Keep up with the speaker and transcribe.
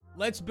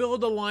Let's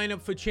build a lineup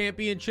for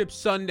Championship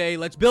Sunday.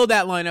 Let's build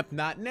that lineup,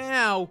 not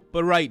now,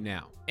 but right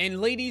now.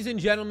 And ladies and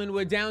gentlemen,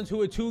 we're down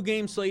to a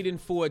 2-game slate in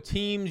 4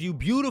 teams. You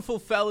beautiful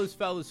fellas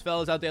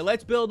out there.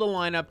 Let's build a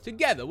lineup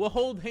together. We'll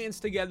hold hands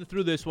together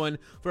through this one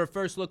for a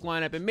first look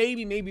lineup. And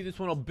maybe this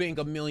one will bank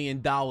 $1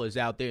 million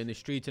out there in the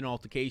streets, an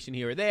altercation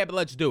here or there. But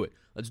let's do it.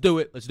 Let's do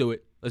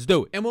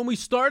it. And when we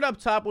start up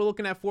top, we're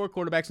looking at 4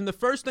 quarterbacks. And the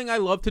first thing I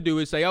love to do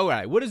is say, all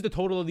right, what is the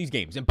total of these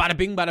games? And bada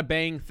bing, bada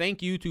bang.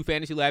 Thank you to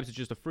Fantasy Labs. It's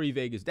just a free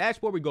Vegas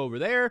dashboard. We go over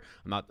there.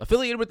 I'm not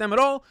affiliated with them at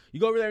all. You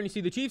go over there and you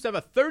see the Chiefs have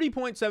a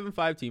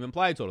 30.75 team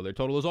implied total. Their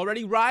total is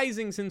already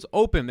rising since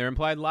open. Their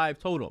implied live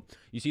total.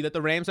 You see that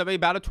the Rams have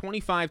about a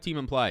 25 team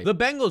implied. The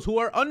Bengals, who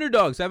are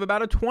underdogs, have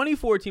about a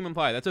 24 team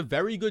implied. That's a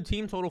very good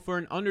team total for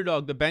an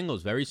underdog. The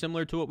Bengals, very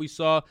similar to what we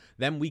saw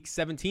them week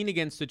 17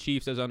 against the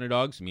Chiefs as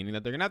underdogs, meaning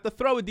that they're going to have to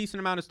throw a decent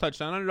amount as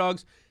touchdown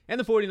underdogs. And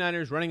the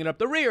 49ers running it up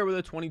the rear with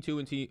a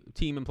 22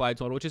 team implied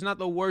total, which is not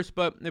the worst,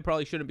 but they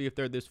probably shouldn't be if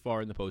they're this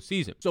far in the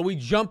postseason. So we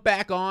jump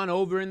back on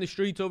over in the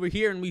streets over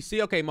here, and we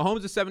see, okay,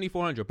 Mahomes is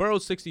 7,400,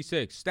 Burrow's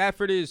 66,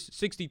 Stafford is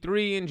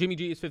 63, and Jimmy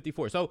G is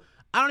 54. So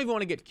I don't even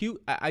want to get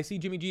cute. I see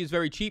Jimmy G is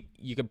very cheap.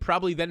 You could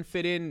probably then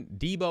fit in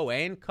Debo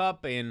and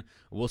Kupp, and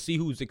we'll see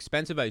who's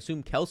expensive. I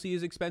assume Kelsey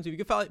is expensive. You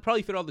could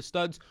probably fit all the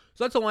studs.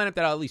 So that's a lineup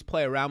that I'll at least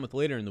play around with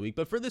later in the week.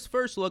 But for this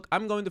first look,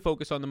 I'm going to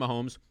focus on the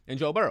Mahomes and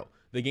Joe Burrow,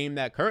 the game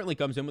that currently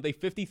comes in with a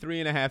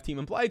 53.5 team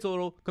implied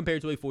total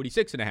compared to a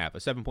 46.5, a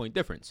 7-point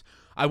difference.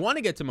 I want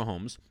to get to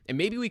Mahomes, and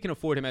maybe we can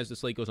afford him as the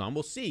slate goes on.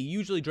 We'll see.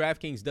 Usually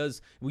Draftkings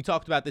does, we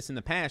talked about this in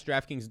the past,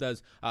 Draftkings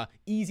does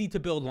easy to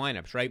build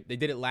lineups, right? They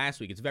did it last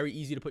week. It's very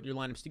easy to put your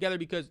lineups together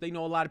because they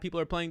know a lot of people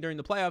are playing during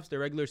the playoffs. Their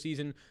regular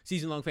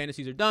season-long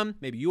fantasies are done.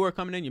 Maybe you are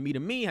coming in, you're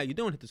meeting me. How you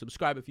doing? Hit the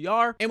subscribe if you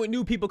are. And with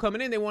new people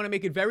coming in, they want to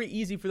make it very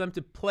easy for them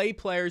to play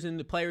players and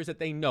the players that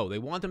they know. They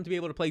want them to be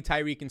able to play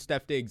Tyreek and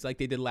Steph Diggs like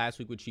they did last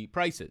week with cheap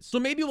prices. So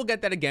maybe we'll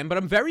get that again, but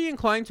I'm very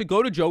inclined to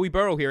go to Joey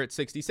Burrow here at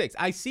 66.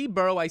 I see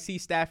Burrow, I see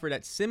Stafford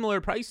at similar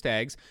price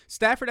tags.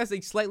 Stafford has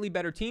a slightly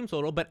better team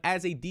total, but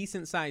as a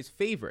decent-sized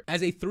favorite.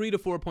 As a 3 to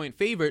 4 point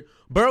favorite,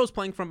 Burrow's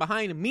playing from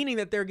behind, meaning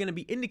that they're going to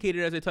be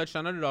indicated as a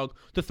touchdown underdog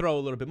to throw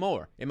a little bit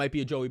more. It might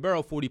be a Joey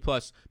Burrow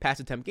 40-plus pass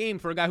attempt game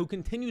for a guy who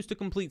continues to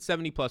complete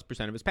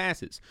 70+% of his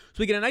passes. So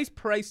we get a nice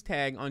price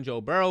tag on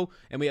Joe Burrow,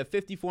 and we have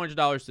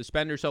 $5,400 to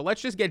spend or so.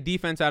 Let's just get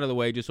defense out of the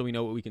way just so we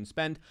know what we can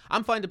spend.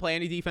 I'm fine to play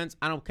any defense.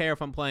 I don't care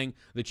if I'm playing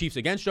the Chiefs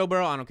against Joe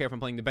Burrow. I don't care if I'm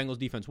playing the Bengals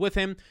defense with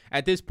him.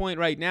 At this point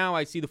right now,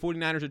 I see the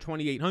 49ers are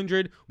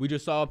 2,800. We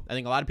just saw, I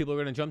think a lot of people are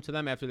going to jump to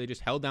them after they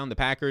just held down the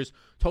Packers.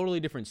 Totally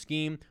different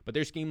scheme, but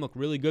their scheme looked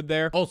really good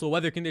there. Also,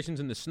 weather conditions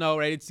in the snow,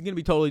 right? It's going to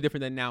be totally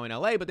different than now in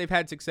LA, but they've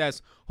had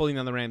success holding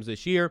down the Rams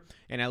this year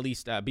and at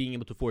least being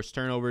able to force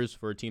turnovers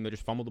for a team that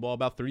just fumbled the ball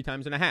about 3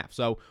 times and a half.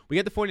 So we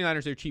get the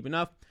 49ers. They're cheap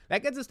enough.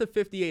 That gets us to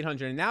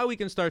 5,800, and now we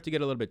can start to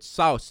get a little bit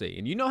saucy.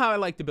 And you know how I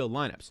like to build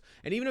lineups.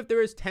 And even if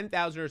there is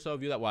 10,000 or so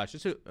of you that watch,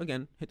 just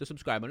again, hit the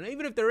subscribe button.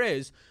 Even if there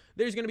is,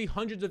 there's going to be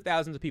hundreds of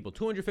thousands of people,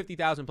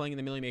 250,000 playing in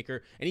the Millie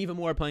Maker, and even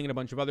more playing in a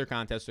bunch of other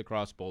contests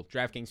across both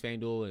DraftKings,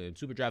 FanDuel, and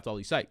SuperDraft, all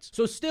these sites.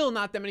 So still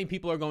not that many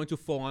people are going to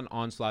full-on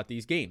onslaught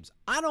these games.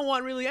 I don't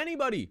want really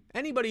anybody,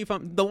 if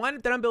I'm the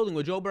lineup that I'm building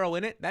with Joe Burrow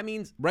in it, that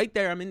means right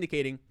there I'm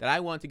indicating that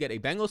I want to get a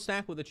Bengals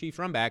stack with a Chiefs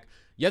run back.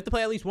 You have to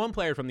play at least one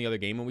player from the other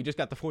game, and we just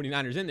got the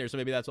 49ers in there, so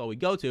maybe that's all we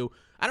go to.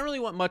 I don't really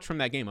want much from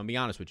that game, I'll be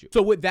honest with you.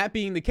 So with that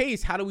being the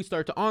case, how do we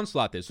start to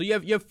onslaught this? So you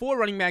have 4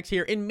 running backs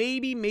here, and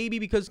maybe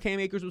because Cam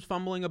Akers was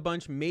fumbling a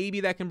bunch,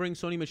 maybe that can bring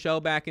Sony Michel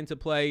back into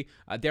play.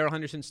 Darrell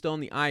Henderson's still in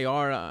the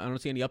IR. I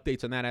don't see any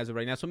updates on that as of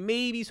right now. So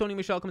maybe Sony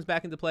Michel comes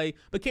back into play,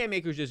 but Cam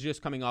Akers is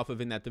just coming off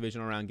of in that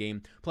divisional round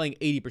game, playing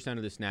 80%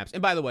 of the snaps.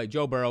 And by the way,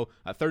 Joe Burrow,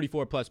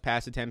 34-plus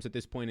pass attempts at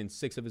this point in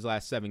 6 of his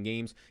last 7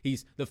 games.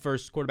 He's the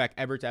first quarterback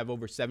ever to have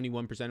over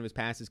 71% of his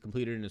passes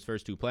completed in his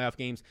first 2 playoff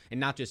games. And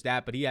not just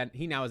that, but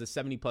he now has a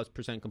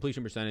 70+%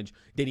 completion percentage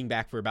dating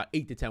back for about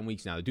 8 to 10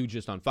 weeks now. The dude's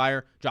just on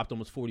fire. Dropped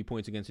almost 40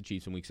 points against the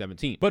Chiefs in week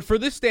 17. But for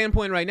this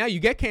standpoint right now, you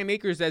get Cam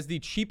Akers as the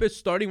cheapest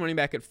starting running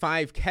back at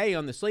 $5K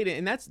on the slate,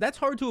 and that's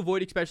hard to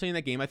avoid, especially in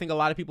that game. I think a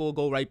lot of people will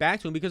go right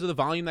back to him because of the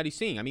volume that he's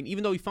seeing. I mean,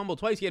 even though he fumbled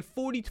twice, he had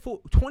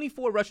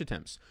 24 rush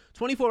attempts.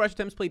 24 rush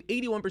attempts, played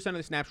 81% of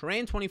the snaps,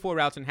 ran 24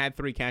 routes, and had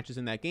 3 catches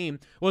in that game.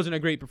 Wasn't a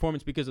great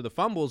performance because of the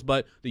fumbles,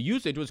 but the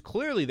usage was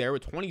clearly there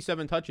with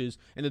 27 touches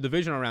in the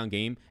divisional round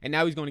game, and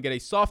now he's going to get a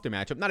softer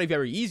matchup. Not a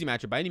very easy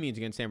matchup by any means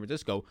against San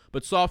Francisco,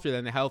 but softer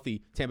than the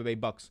healthy Tampa Bay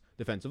Bucks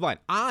defensive line.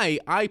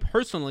 I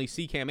personally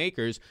see Cam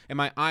Akers, and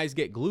my eyes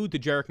get glued to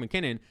Jerick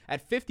McKinnon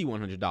at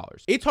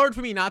 $5,100. It's hard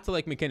for me not to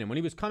like McKinnon. When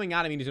he was coming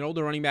out, I mean, he's an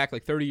older running back,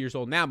 like 30 years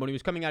old now, but when he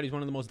was coming out, he's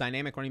one of the most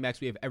dynamic running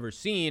backs we have ever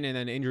seen, and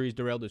then injuries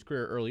derailed his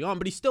career early on,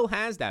 but he still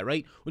has that,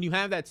 right? When you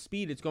have that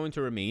speed, it's going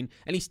to remain,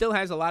 and he still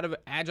has a lot of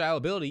agile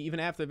ability, even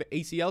after the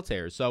ACL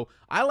tears. So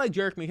I like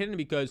Jerick McKinnon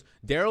because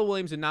Darrell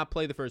Williams did not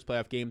play the first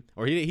playoff game,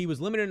 or he was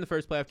limited in the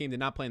first playoff game, did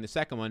not play in the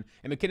second one,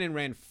 and McKinnon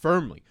ran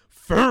firmly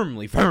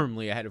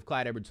ahead of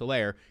Clyde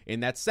Edwards-Helaire in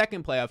that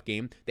second playoff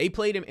game. They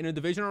played him in a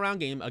divisional round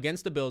game against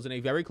against the Bills in a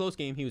very close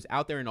game. He was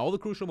out there in all the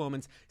crucial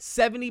moments,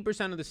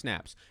 70% of the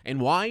snaps. And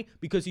why?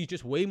 Because he's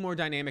just way more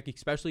dynamic,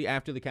 especially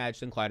after the catch,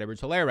 than Clyde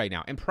Edwards-Helaire right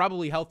now, and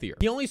probably healthier.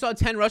 He only saw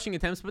 10 rushing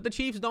attempts, but the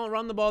Chiefs don't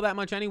run the ball that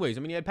much anyways.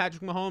 I mean, you had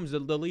Patrick Mahomes,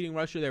 the leading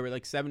rusher there with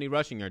like 70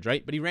 rushing yards,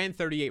 right? But he ran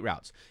 38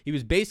 routes. He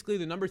was basically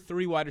the number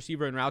 3 wide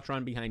receiver in routes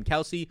run behind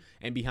Kelsey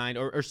and behind,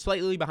 or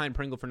slightly behind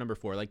Pringle for number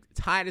 4. Like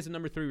tied as a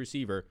number 3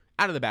 receiver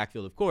out of the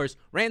backfield, of course.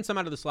 Ran some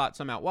out of the slot,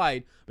 some out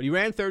wide, but he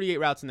ran 38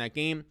 routes in that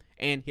game,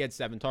 and he had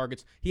 7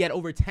 targets. He had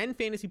over 10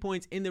 fantasy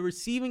points in the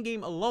receiving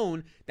game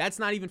alone. That's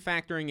not even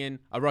factoring in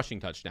a rushing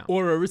touchdown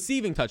or a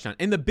receiving touchdown.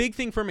 And the big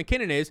thing for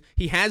McKinnon is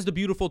he has the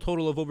beautiful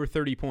total of over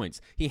 30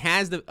 points. He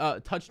has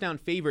the touchdown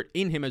favorite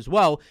in him as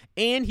well,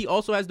 and he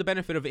also has the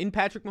benefit of, in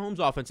Patrick Mahomes'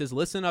 offenses,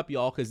 listen up,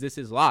 y'all, because this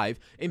is live.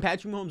 In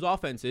Patrick Mahomes'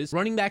 offenses,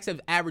 running backs have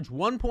averaged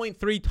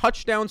 1.3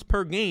 touchdowns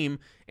per game,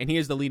 and he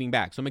is the leading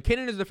back. So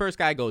McKinnon is the first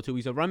guy I go to.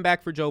 He's a run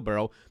back for Joe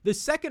Burrow. The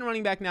second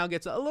running back now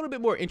gets a little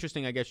bit more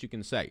interesting, I guess you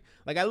can say.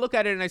 Like, I look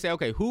at it and I say,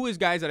 okay, who is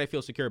guys that I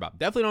feel secure about?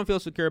 Definitely don't feel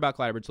secure about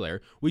Clyde Edwards-Helaire.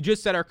 We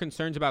just said our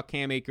concerns about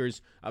Cam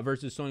Akers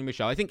versus Sony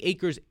Michel. I think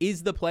Akers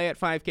is the play at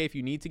 5K if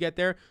you need to get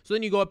there. So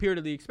then you go up here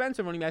to the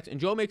expensive running backs, and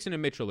Joe Mixon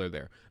and Mitchell are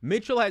there.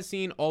 Mitchell has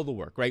seen all the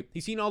work, right?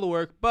 He's seen all the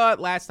work, but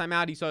last time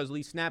out, he saw his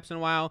least snaps in a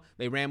while.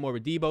 They ran more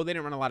with Debo. They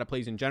didn't run a lot of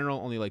plays in general,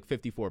 only like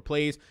 54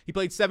 plays. He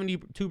played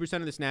 72%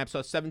 of the snaps,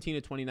 saw 17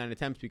 to 29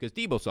 attempts because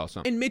Debo saw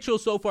some. And Mitchell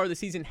so far this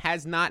season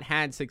has not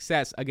had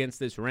success against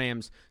this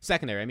Rams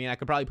secondary. I mean, I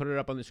could probably put it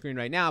up on the screen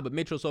right now, but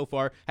Mitchell so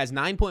far has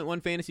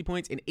 9.1 fantasy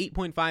points and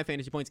 8.5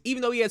 fantasy points,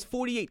 even though he has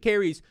 48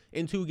 carries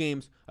in 2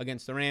 games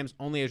against the Rams.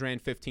 Only has ran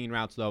 15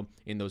 routes, though,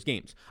 in those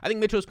games. I think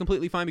Mitchell's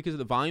completely fine because of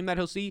the volume that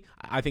he'll see.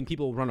 I think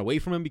people will run away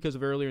from him because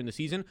of earlier in the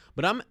season,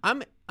 but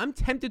I'm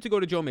tempted to go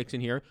to Joe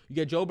Mixon here. You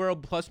get Joe Burrow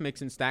plus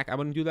Mixon stack. I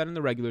wouldn't do that in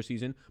the regular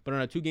season, but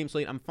on a 2-game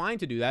slate, I'm fine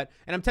to do that.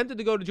 And I'm tempted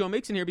to go to Joe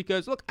Mixon here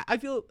because, look, I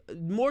feel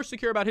more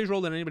secure about his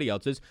role than anybody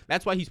else's.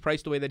 That's why he's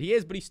priced the way that he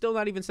is, but he's still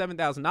not even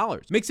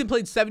 $7,000. Mixon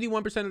played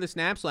 71% of the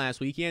snaps last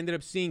week. He ended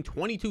up seeing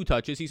 22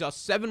 touches. He saw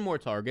 7 more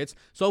targets.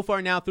 So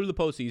far now through the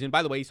postseason,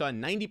 by the way, he saw a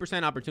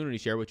 90% opportunity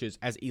share, which is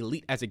as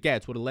elite as it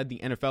gets, would have led the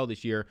NFL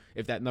this year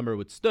if that number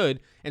would stood.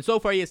 And so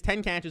far, he has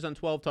 10 catches on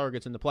 12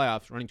 targets in the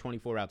playoffs, running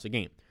 24 routes a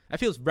game. That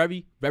feels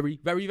very, very,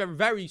 very, very,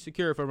 very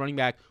secure for a running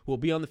back who will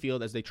be on the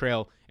field as they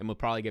trail and will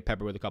probably get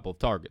peppered with a couple of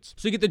targets.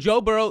 So you get the Joe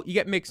Burrow, you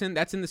get Mixon,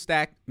 that's in the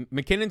stack.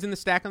 McKinnon's in the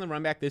stack on the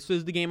run back. This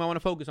is the game I want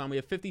to focus on. We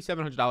have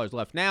 $5,700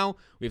 left now.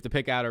 We have to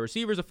pick out our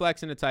receivers, a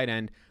flex, and a tight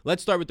end.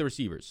 Let's start with the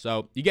receivers.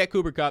 So you get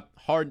Cooper Kupp.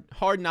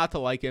 Hard not to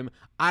like him.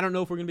 I don't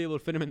know if we're going to be able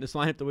to fit him in this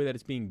lineup the way that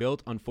it's being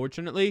built,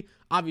 unfortunately.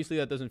 Obviously,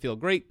 that doesn't feel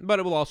great, but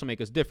it will also make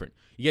us different.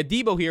 You get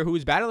Debo here, who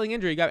is battling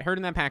injury, got hurt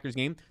in that Packers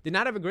game. Did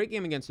not have a great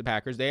game against the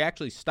Packers. They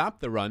actually stopped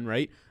the run,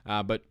 right?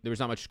 But there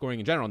was not much scoring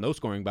in general. No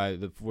scoring by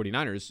the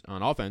 49ers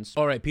on offense.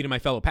 All right, Peter, my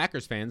fellow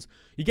Packers fans.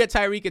 You get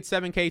Tyreek at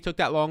 7K, took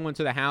that long one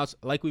to the house.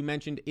 Like we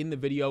mentioned in the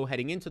video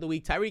heading into the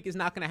week, Tyreek is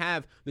not going to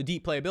have the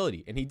deep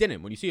playability, and he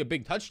didn't. When you see a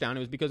big touchdown, it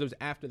was because it was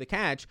after the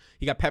catch.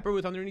 He got peppered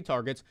with underneath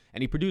targets,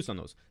 and he produced on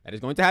those. That is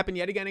going to happen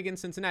yet again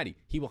against Cincinnati.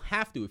 He will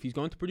have to, if he's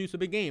going to produce a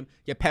big game,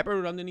 get peppered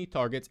with underneath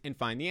targets and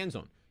find the end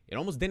zone. It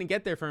almost didn't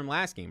get there for him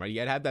last game, right? He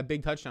had to have that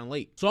big touchdown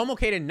late. So I'm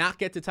okay to not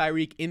get to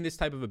Tyreek in this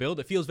type of a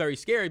build. It feels very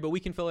scary, but we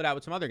can fill it out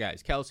with some other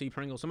guys. Kelsey,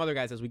 Pringle, some other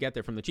guys as we get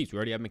there from the Chiefs. We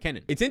already have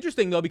McKinnon. It's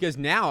interesting, though, because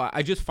now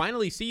I just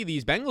finally see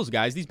these Bengals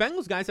guys. These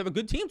Bengals guys have a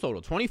good team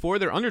total. 24,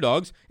 they're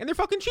underdogs, and they're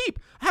fucking cheap.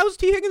 How's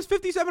T. Higgins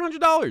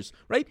 $5,700,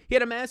 right? He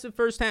had a massive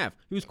first half.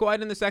 He was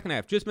quiet in the second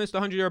half. Just missed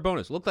a 100-yard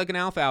bonus. Looked like an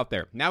alpha out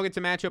there. Now gets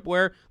a matchup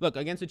where, look,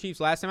 against the Chiefs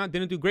last time out,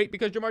 didn't do great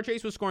because Jamar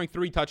Chase was scoring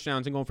 3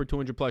 touchdowns and going for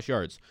 200-plus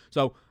yards.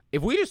 So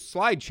if we just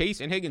slide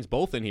Chase and Higgins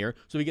both in here,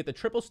 so we get the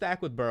triple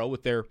stack with Burrow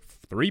with their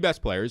 3 best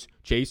players,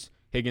 Chase,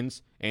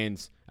 Higgins,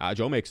 and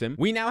Joe Mixon,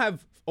 we now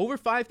have over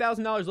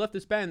 $5,000 left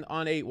to spend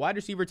on a wide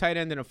receiver, tight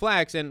end, and a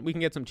flex, and we can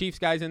get some Chiefs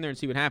guys in there and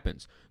see what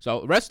happens.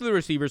 So rest of the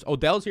receivers,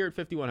 Odell's here at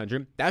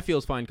 5,100. That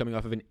feels fine coming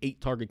off of an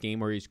 8-target game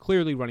where he's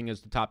clearly running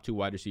as the top 2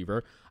 wide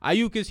receiver.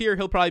 Ayuk is here.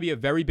 He'll probably be a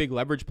very big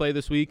leverage play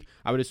this week.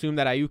 I would assume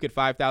that Ayuk at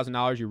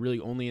 $5,000, you're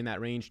really only in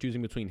that range,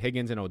 choosing between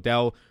Higgins and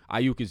Odell.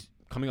 Ayuk is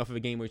coming off of a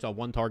game where he saw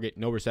 1 target,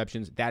 no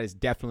receptions. That is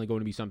definitely going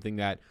to be something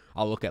that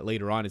I'll look at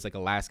later on as like a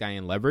last guy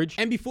in leverage.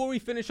 And before we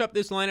finish up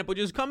this lineup, which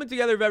is coming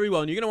together very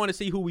well, and you're going to want to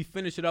see who we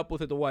finish it up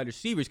with at the wide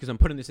receivers because I'm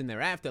putting this in there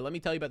after, let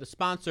me tell you about the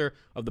sponsor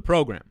of the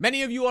program.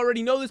 Many of you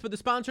already know this, but the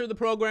sponsor of the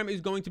program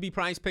is going to be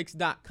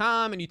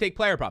PrizePicks.com, and you take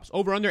player props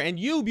over, under, and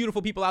you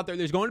beautiful people out there,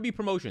 there's going to be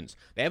promotions.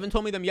 They haven't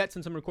told me them yet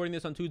since I'm recording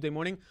this on Tuesday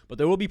morning, but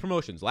there will be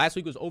promotions. Last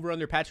week was over,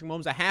 under Patrick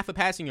Mahomes, a half a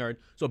passing yard,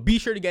 so be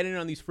sure to get in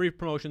on these free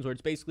promotions where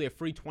it's basically a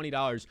free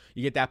 $20 you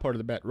you get that part of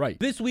the bet right.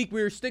 This week,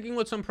 we're sticking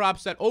with some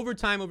props that over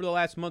time, over the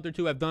last month or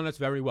two, have done us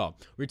very well.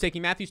 We're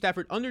taking Matthew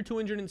Stafford under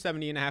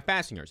 270.5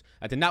 passing yards.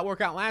 That did not work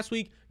out last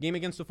week. Game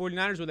against the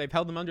 49ers where they've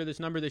held them under this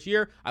number this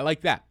year. I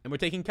like that. And we're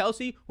taking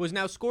Kelsey, who has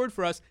now scored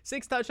for us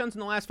 6 touchdowns in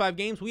the last 5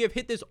 games. We have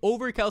hit this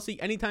over Kelsey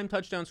anytime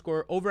touchdown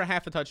score, over a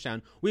half a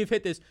touchdown. We have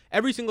hit this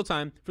every single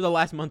time for the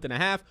last month and a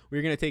half.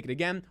 We're going to take it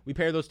again. We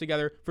pair those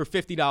together for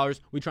 $50.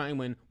 We try and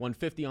win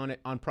 $150 on it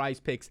on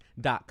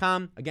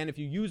prizepicks.com. Again, if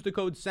you use the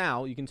code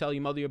SAL, you can tell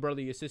your mother, your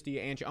brother, your sister,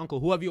 your aunt, your uncle,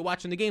 whoever you're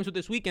watching the games with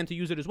this weekend to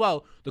use it as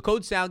well. The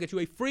code SAL gets you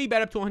a free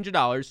bet up to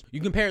 $100.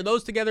 You can pair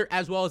those together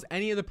as well as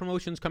any of the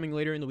promotions coming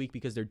later in the week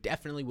because there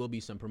definitely will be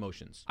some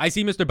promotions. I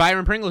see Mr.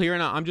 Byron Pringle here,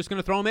 and I'm just going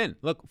to throw him in.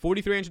 Look,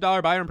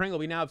 $4,300 Byron Pringle.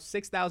 We now have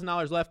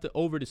 $6,000 left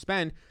over to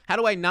spend. How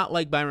do I not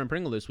like Byron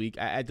Pringle this week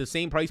at the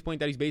same price point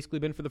that he's basically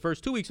been for the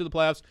first 2 weeks of the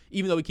playoffs,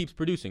 even though he keeps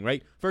producing,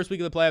 right? First week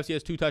of the playoffs, he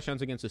has 2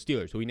 touchdowns against the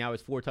Steelers, who he now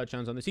has 4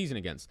 touchdowns on the season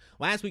against.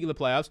 Last week of the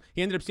playoffs,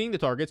 he ended up seeing the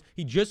targets.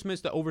 He just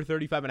missed the over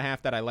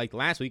 35.5 that I liked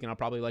last week, and I'll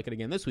probably like it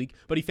again this week,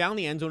 but he found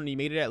the end zone, and he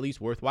made it at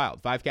least worthwhile.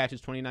 5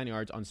 catches, 29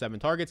 yards on 7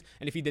 targets,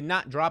 and if he did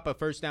not drop a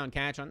first down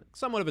catch on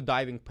somewhat of a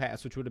diving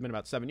pass, which would have been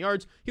about 7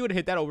 yards, he would have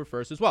hit that over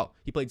first as well.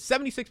 He played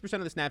 76%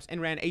 of the snaps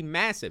and ran a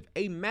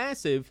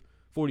massive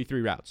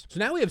 43 routes. So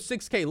now we have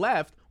 6K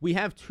left. We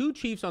have 2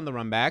 Chiefs on the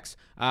run backs.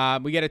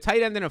 We get a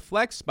tight end and a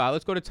flex spot.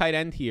 Let's go to tight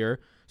end here.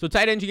 So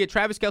tight end, you get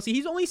Travis Kelce.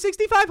 He's only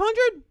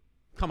 6,500?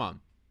 Come on.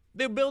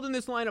 They're building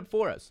this lineup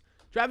for us.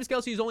 Travis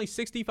Kelce is only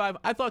 65.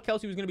 I thought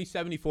Kelce was going to be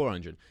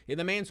 7,400. Yeah,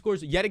 the man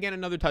scores yet again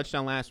another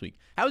touchdown last week.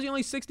 How is he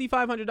only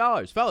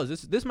 $6,500?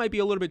 Fellas, this might be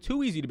a little bit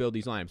too easy to build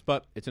these lineups,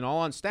 but it's an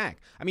all-on stack.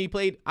 I mean, he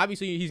played,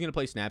 obviously, he's going to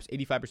play snaps,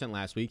 85%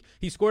 last week.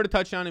 He scored a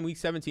touchdown in week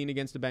 17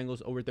 against the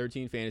Bengals, over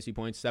 13 fantasy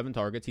points, 7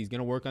 targets. He's going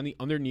to work on the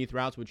underneath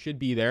routes, which should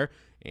be there,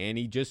 and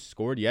he just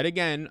scored yet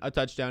again a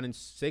touchdown and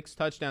 6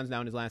 touchdowns now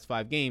in his last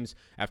 5 games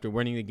after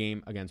winning the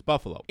game against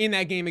Buffalo. In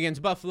that game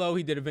against Buffalo,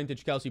 he did a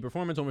vintage Kelce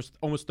performance,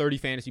 almost 30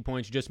 fantasy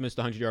points, just missed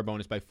the 100-yard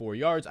bonus by 4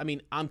 yards. I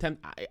mean, how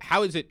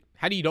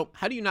do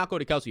you not go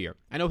to Kelce here?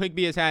 I know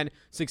Higbee has had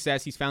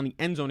success. He's found the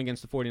end zone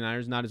against the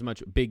 49ers, not as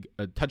much big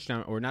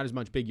touchdown or not as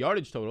much big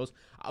yardage totals.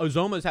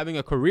 Uzoma's having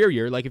a career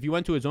year. Like, if you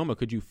went to Uzoma,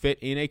 could you fit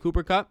in a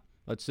Cooper Kupp?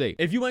 Let's see.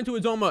 If you went to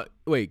Uzoma,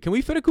 wait, can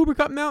we fit a Cooper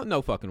Kupp now?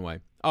 No fucking way.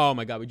 Oh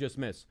my God, we just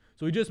missed.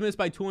 So we just missed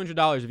by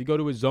 $200 if you go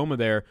to Uzoma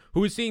there,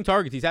 who is seeing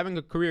targets. He's having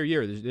a career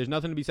year. There's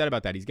nothing to be said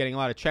about that. He's getting a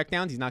lot of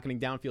checkdowns. He's not getting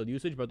downfield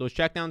usage, but those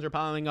checkdowns are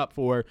piling up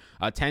for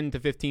 10 to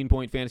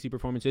 15-point fantasy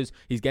performances.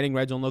 He's getting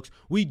red zone looks.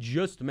 We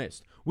just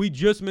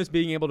missed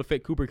being able to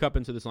fit Cooper Kupp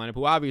into this lineup,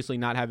 who obviously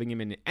not having him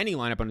in any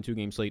lineup on a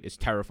 2-game slate is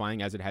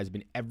terrifying, as it has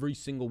been every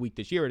single week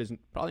this year. It has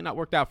probably not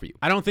worked out for you.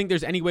 I don't think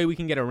there's any way we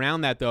can get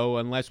around that, though,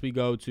 unless we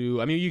go to,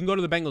 I mean, you can go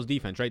to the Bengals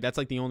defense, right? That's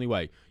like the only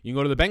way. You can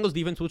go to the Bengals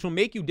defense, which will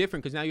make you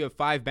different because now you have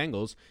 5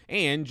 Bengals,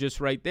 and just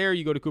right there,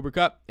 you go to Cooper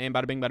Kupp, and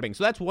bada bing, bada bing.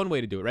 So that's one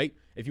way to do it, right?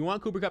 If you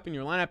want Cooper Kupp in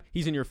your lineup,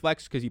 he's in your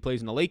flex because he plays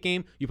in the late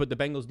game. You put the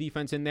Bengals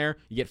defense in there.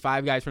 You get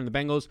 5 guys from the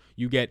Bengals.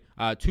 You get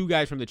 2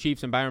 guys from the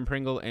Chiefs and Byron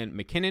Pringle and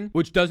McKinnon,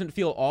 which doesn't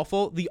feel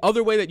awful. The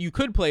other way that you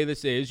could play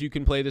this is you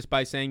can play this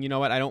by saying, you know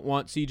what, I don't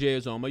want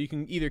CJ Uzoma. You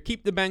can either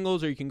keep the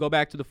Bengals or you can go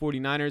back to the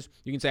 49ers.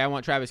 You can say, I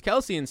want Travis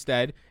Kelce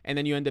instead, and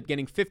then you end up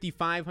getting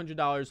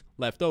 $5,500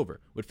 left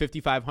over. With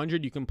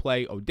 $5,500, you can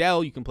play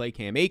Odell, you can play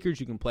Cam Akers,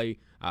 you can play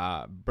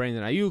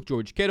Brandon Ayuk,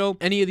 George Kittle,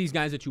 any of these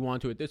guys that you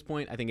want to at this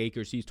point. I think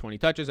Akers sees 20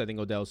 touches. I think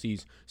Odell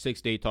sees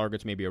 6 to 8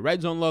 targets, maybe a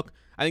red zone look.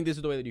 I think this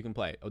is the way that you can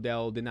play it.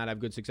 Odell did not have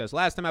good success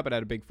last time out, but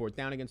had a big 4th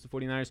down against the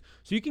 49ers.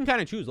 So you can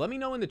kind of choose. Let me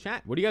know in the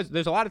chat. What do you guys,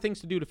 there's a lot of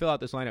things to do to fill out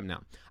this lineup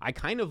now. I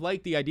kind of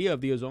like the idea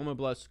of the Uzoma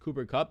plus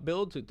Cooper Kupp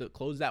build to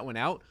close that one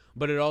out,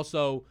 but it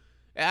also,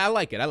 I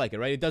like it,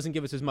 right? It doesn't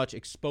give us as much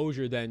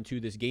exposure then to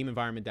this game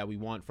environment that we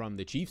want from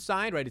the Chiefs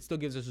side, right? It still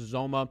gives us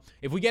Uzoma.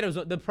 If we get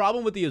the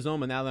problem with the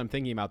Uzoma, now that I'm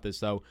thinking about this,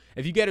 though,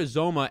 if you get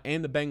Uzoma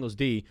and the Bengals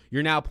D,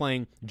 you're now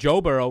playing Joe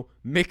Burrow,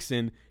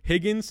 Mixon,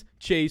 Higgins,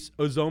 Chase,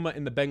 Uzoma,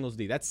 and the Bengals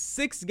D. That's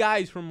 6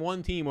 guys from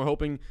one team we're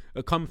hoping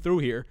come through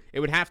here. It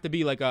would have to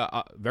be like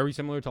a very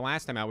similar to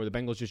last time out where the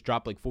Bengals just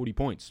dropped like 40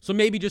 points. So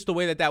maybe just the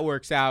way that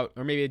works out,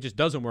 or maybe it just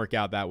doesn't work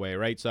out that way,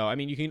 right? So, I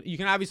mean, you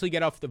can obviously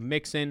get off the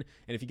Mixon,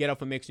 and if you get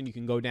off of Mixon, you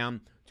can go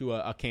down to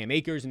a Cam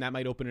Akers, and that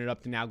might open it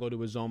up to now go to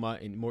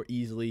Uzoma and more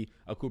easily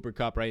a Cooper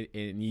Kupp, right?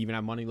 And you even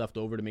have money left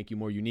over to make you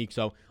more unique.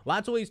 So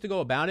lots of ways to go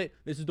about it.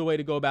 This is the way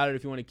to go about it.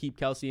 If you want to keep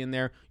Kelce in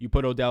there, you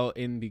put Odell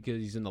in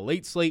because he's in the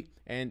late slate.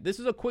 And this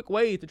is a quick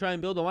way to try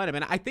and build a lineup.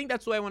 And I think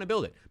that's the way I want to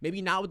build it. Maybe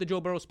not with the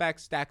Joe Burrow stack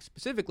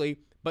specifically,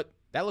 but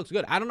that looks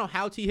good. I don't know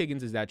how T.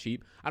 Higgins is that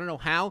cheap. I don't know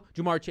how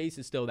Jamar Chase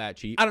is still that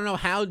cheap. I don't know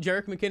how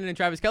Jerick McKinnon and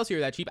Travis Kelce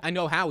are that cheap. I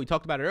know how. We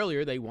talked about it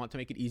earlier. They want to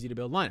make it easy to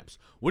build lineups.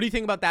 What do you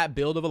think about that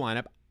build of a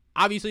lineup?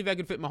 Obviously, if I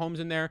could fit Mahomes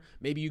in there,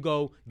 maybe you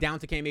go down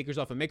to Cam Akers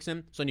off of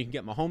Mixon, so then you can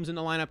get Mahomes in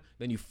the lineup.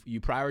 Then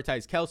you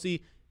prioritize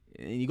Kelce.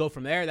 And you go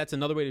from there. That's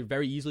another way to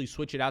very easily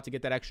switch it out to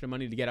get that extra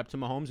money to get up to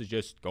Mahomes, is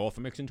just go off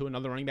a mix into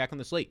another running back on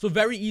the slate. So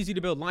very easy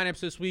to build lineups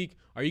this week.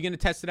 Are you going to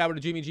test it out with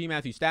a Jimmy G,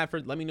 Matthew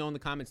Stafford? Let me know in the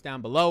comments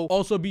down below.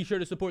 Also, be sure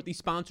to support the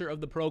sponsor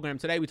of the program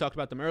today. We talked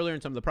about them earlier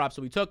and some of the props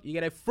that we took. You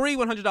get a free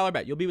 $100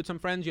 bet. You'll be with some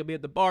friends. You'll be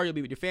at the bar. You'll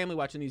be with your family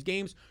watching these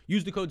games.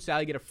 Use the code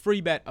Sally. Get a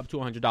free bet up to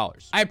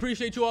 $100. I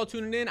appreciate you all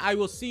tuning in. I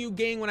will see you,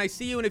 gang, when I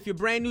see you. And if you're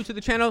brand new to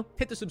the channel,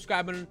 hit the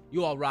subscribe button.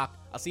 You all rock.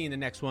 I'll see you in the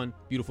next one.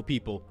 Beautiful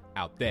people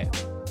out there.